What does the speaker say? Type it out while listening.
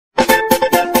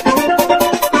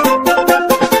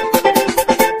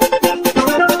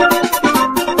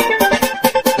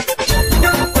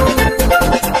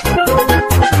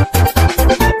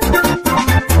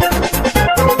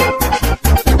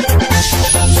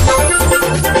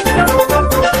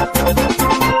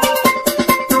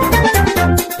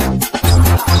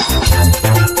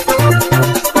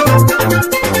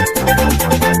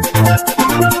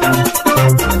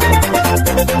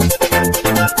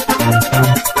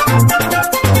Hey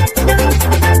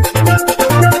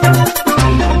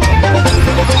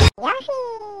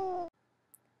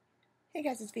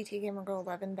guys, it's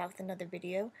VTGamerGirl11 back with another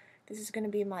video. This is going to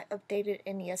be my updated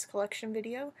NES collection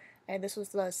video, and this was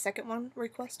the second one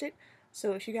requested.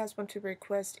 So if you guys want to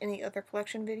request any other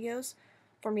collection videos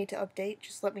for me to update,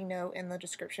 just let me know in the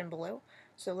description below.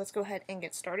 So let's go ahead and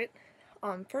get started.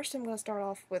 First I'm going to start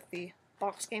off with the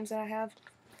box games that I have,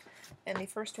 and the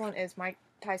first one is Mike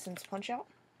Tyson's Punch-Out,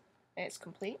 and it's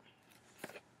complete.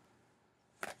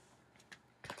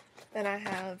 Then I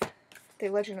have The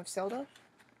Legend of Zelda.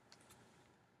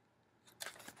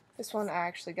 This one I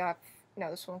actually got,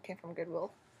 no, this one came from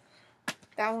Goodwill.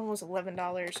 That one was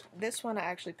 $11. This one I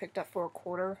actually picked up for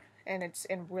 $1, and it's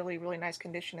in really, really nice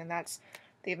condition, and that's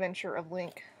The Adventure of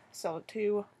Link, Zelda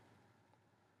 2.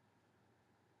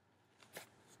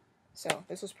 So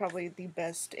this was probably the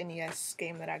best NES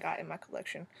game that I got in my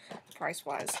collection,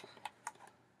 price-wise.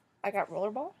 I got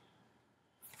Rollerball.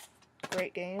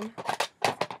 Great game.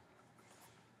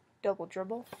 Double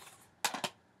Dribble.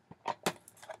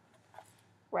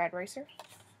 Rad Racer.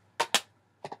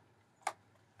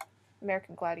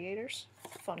 American Gladiators.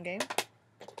 Fun game.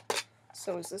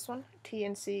 So is this one.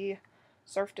 TNC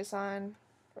Surf Design.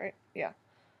 Right? Yeah.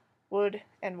 Wood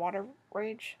and Water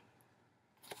Rage.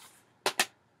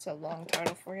 It's a long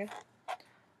title for you.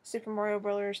 Super Mario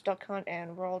Brothers, Duck Hunt,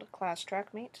 and World Class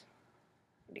Track Meet.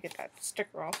 Need to get that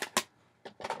sticker off.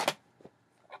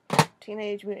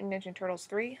 Teenage Mutant Ninja Turtles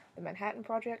 3, The Manhattan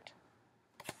Project.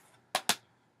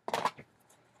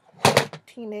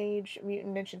 Teenage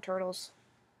Mutant Ninja Turtles,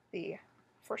 the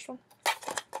first one.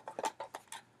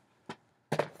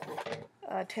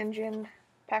 Tengen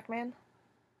Pac-Man.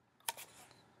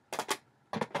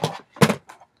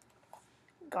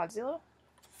 Godzilla.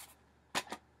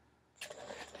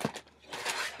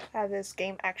 I have this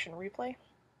Game Action Replay.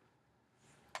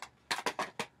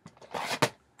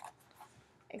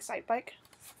 Excite Bike.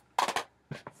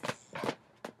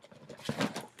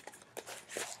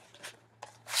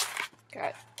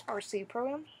 Got RC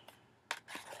Pro-Am.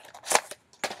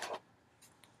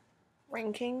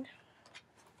 Ring King.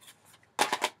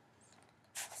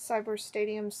 Cyber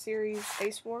Stadium Series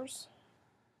Base Wars.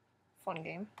 Fun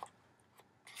game.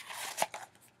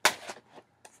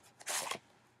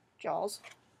 Jaws.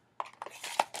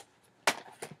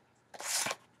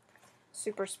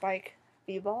 Super Spike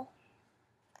V-Ball.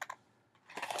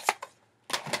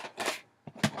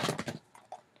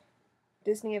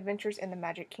 Disney Adventures in the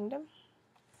Magic Kingdom.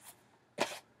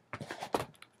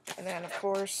 And then, of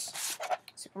course,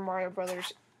 Super Mario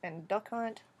Brothers and Duck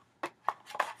Hunt.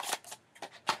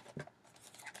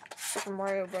 Super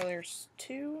Mario Brothers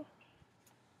 2.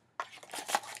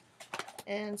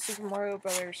 And Super Mario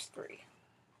Brothers 3.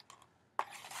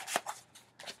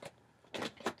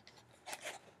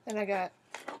 Then I got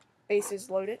Bases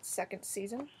Loaded, second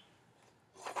season.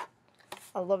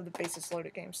 I love the Bases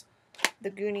Loaded games. The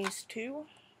Goonies 2.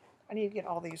 I need to get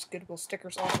all these Goodwill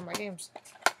stickers off of my games.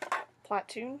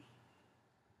 Platoon.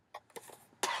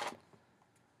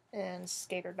 And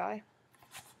Skate or Die.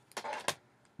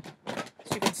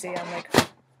 As you can see, I'm like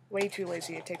way too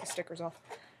lazy to take the stickers off.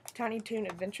 Tiny Toon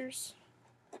Adventures.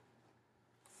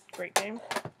 Great game.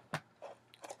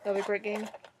 Another great game.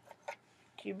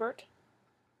 Q*bert.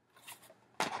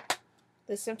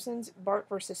 The Simpsons, Bart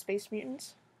vs. Space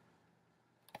Mutants.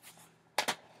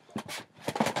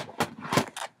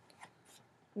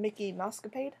 Mickey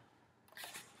Mousecapade.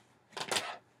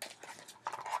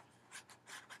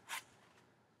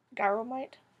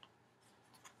 Gyromite.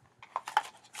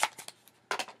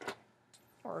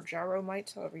 Or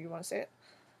Gyromite, however you want to say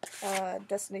it.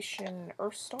 Destination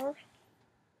Earthstar.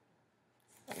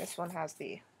 And this one has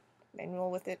the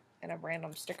manual with it and a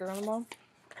random sticker on the bottom.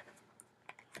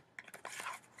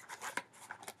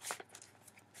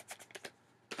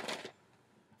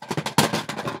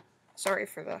 Sorry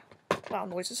for the loud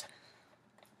noises.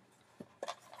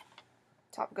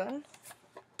 Top Gun.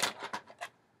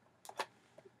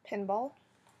 Pinball.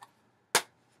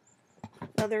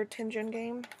 Another Tengen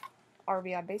game.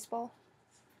 RBI Baseball.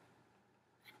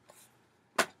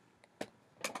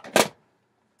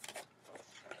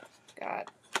 Got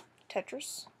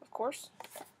Tetris, of course.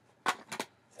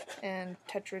 And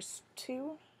Tetris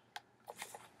 2.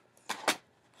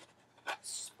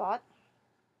 Spot.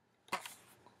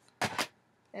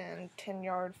 And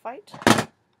 10-Yard Fight.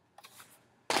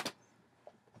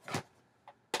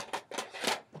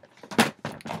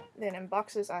 Then in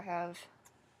boxes I have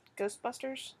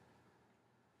Ghostbusters.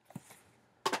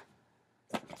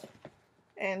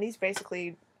 And these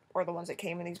basically are the ones that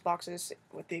came in these boxes,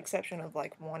 with the exception of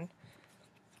like one.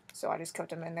 So I just kept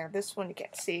them in there. This one you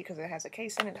can't see because it has a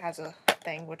case in it. It has a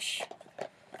thing which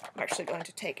I'm actually going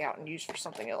to take out and use for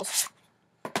something else.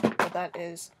 But that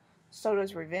is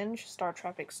Soda's Revenge, Star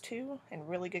Tropics 2, in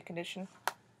really good condition.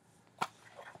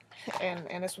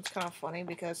 And this one's kind of funny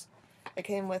because it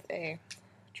came with a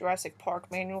Jurassic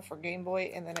Park manual for Game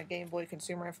Boy and then a Game Boy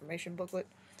Consumer Information booklet.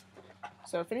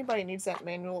 So if anybody needs that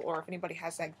manual or if anybody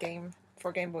has that game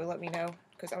for Game Boy, let me know,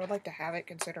 because I would like to have it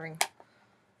considering,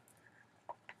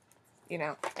 you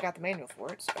know, I got the manual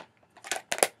for it. So.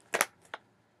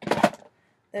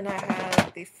 Then I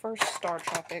have the first Star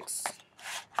Tropics,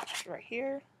 which is right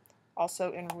here,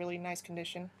 also in really nice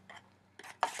condition.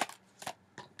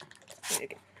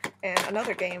 And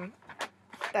another game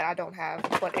that I don't have,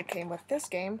 but it came with this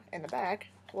game in the back,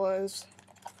 was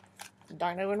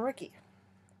Dino and Ricky.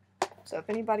 So if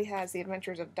anybody has The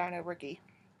Adventures of Dino Ricky,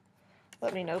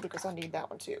 let me know because I need that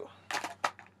one too.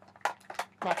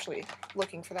 I'm actually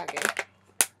looking for that game.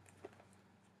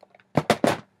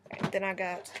 And then I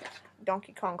got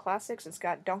Donkey Kong Classics. It's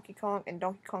got Donkey Kong and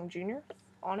Donkey Kong Jr.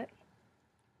 on it.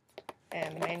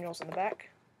 And the manual's in the back.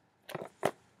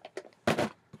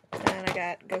 And I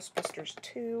got Ghostbusters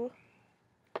 2.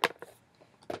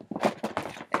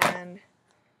 And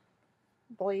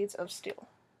Blades of Steel.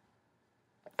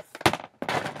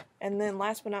 And then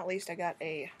last but not least, I got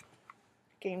a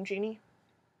Game Genie,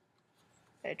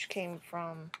 which came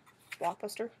from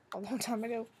Blockbuster a long time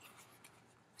ago.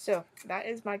 So that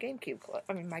is my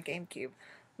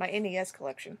my NES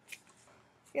collection.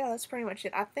 Yeah, that's pretty much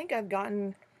it. I think I've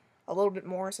gotten a little bit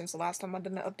more since the last time I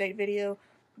did an update video,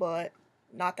 but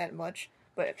not that much.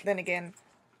 But then again,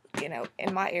 you know,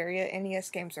 in my area,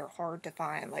 NES games are hard to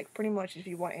find. Like, pretty much if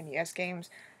you want NES games,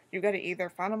 you gotta either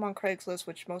find them on Craigslist,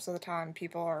 which most of the time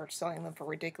people are selling them for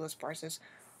ridiculous prices,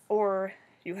 or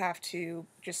you have to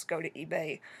just go to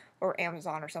eBay or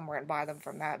Amazon or somewhere and buy them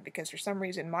from that, because for some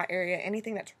reason in my area,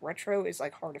 anything that's retro is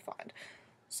like hard to find.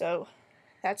 So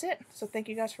that's it. So thank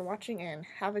you guys for watching and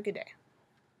have a good day.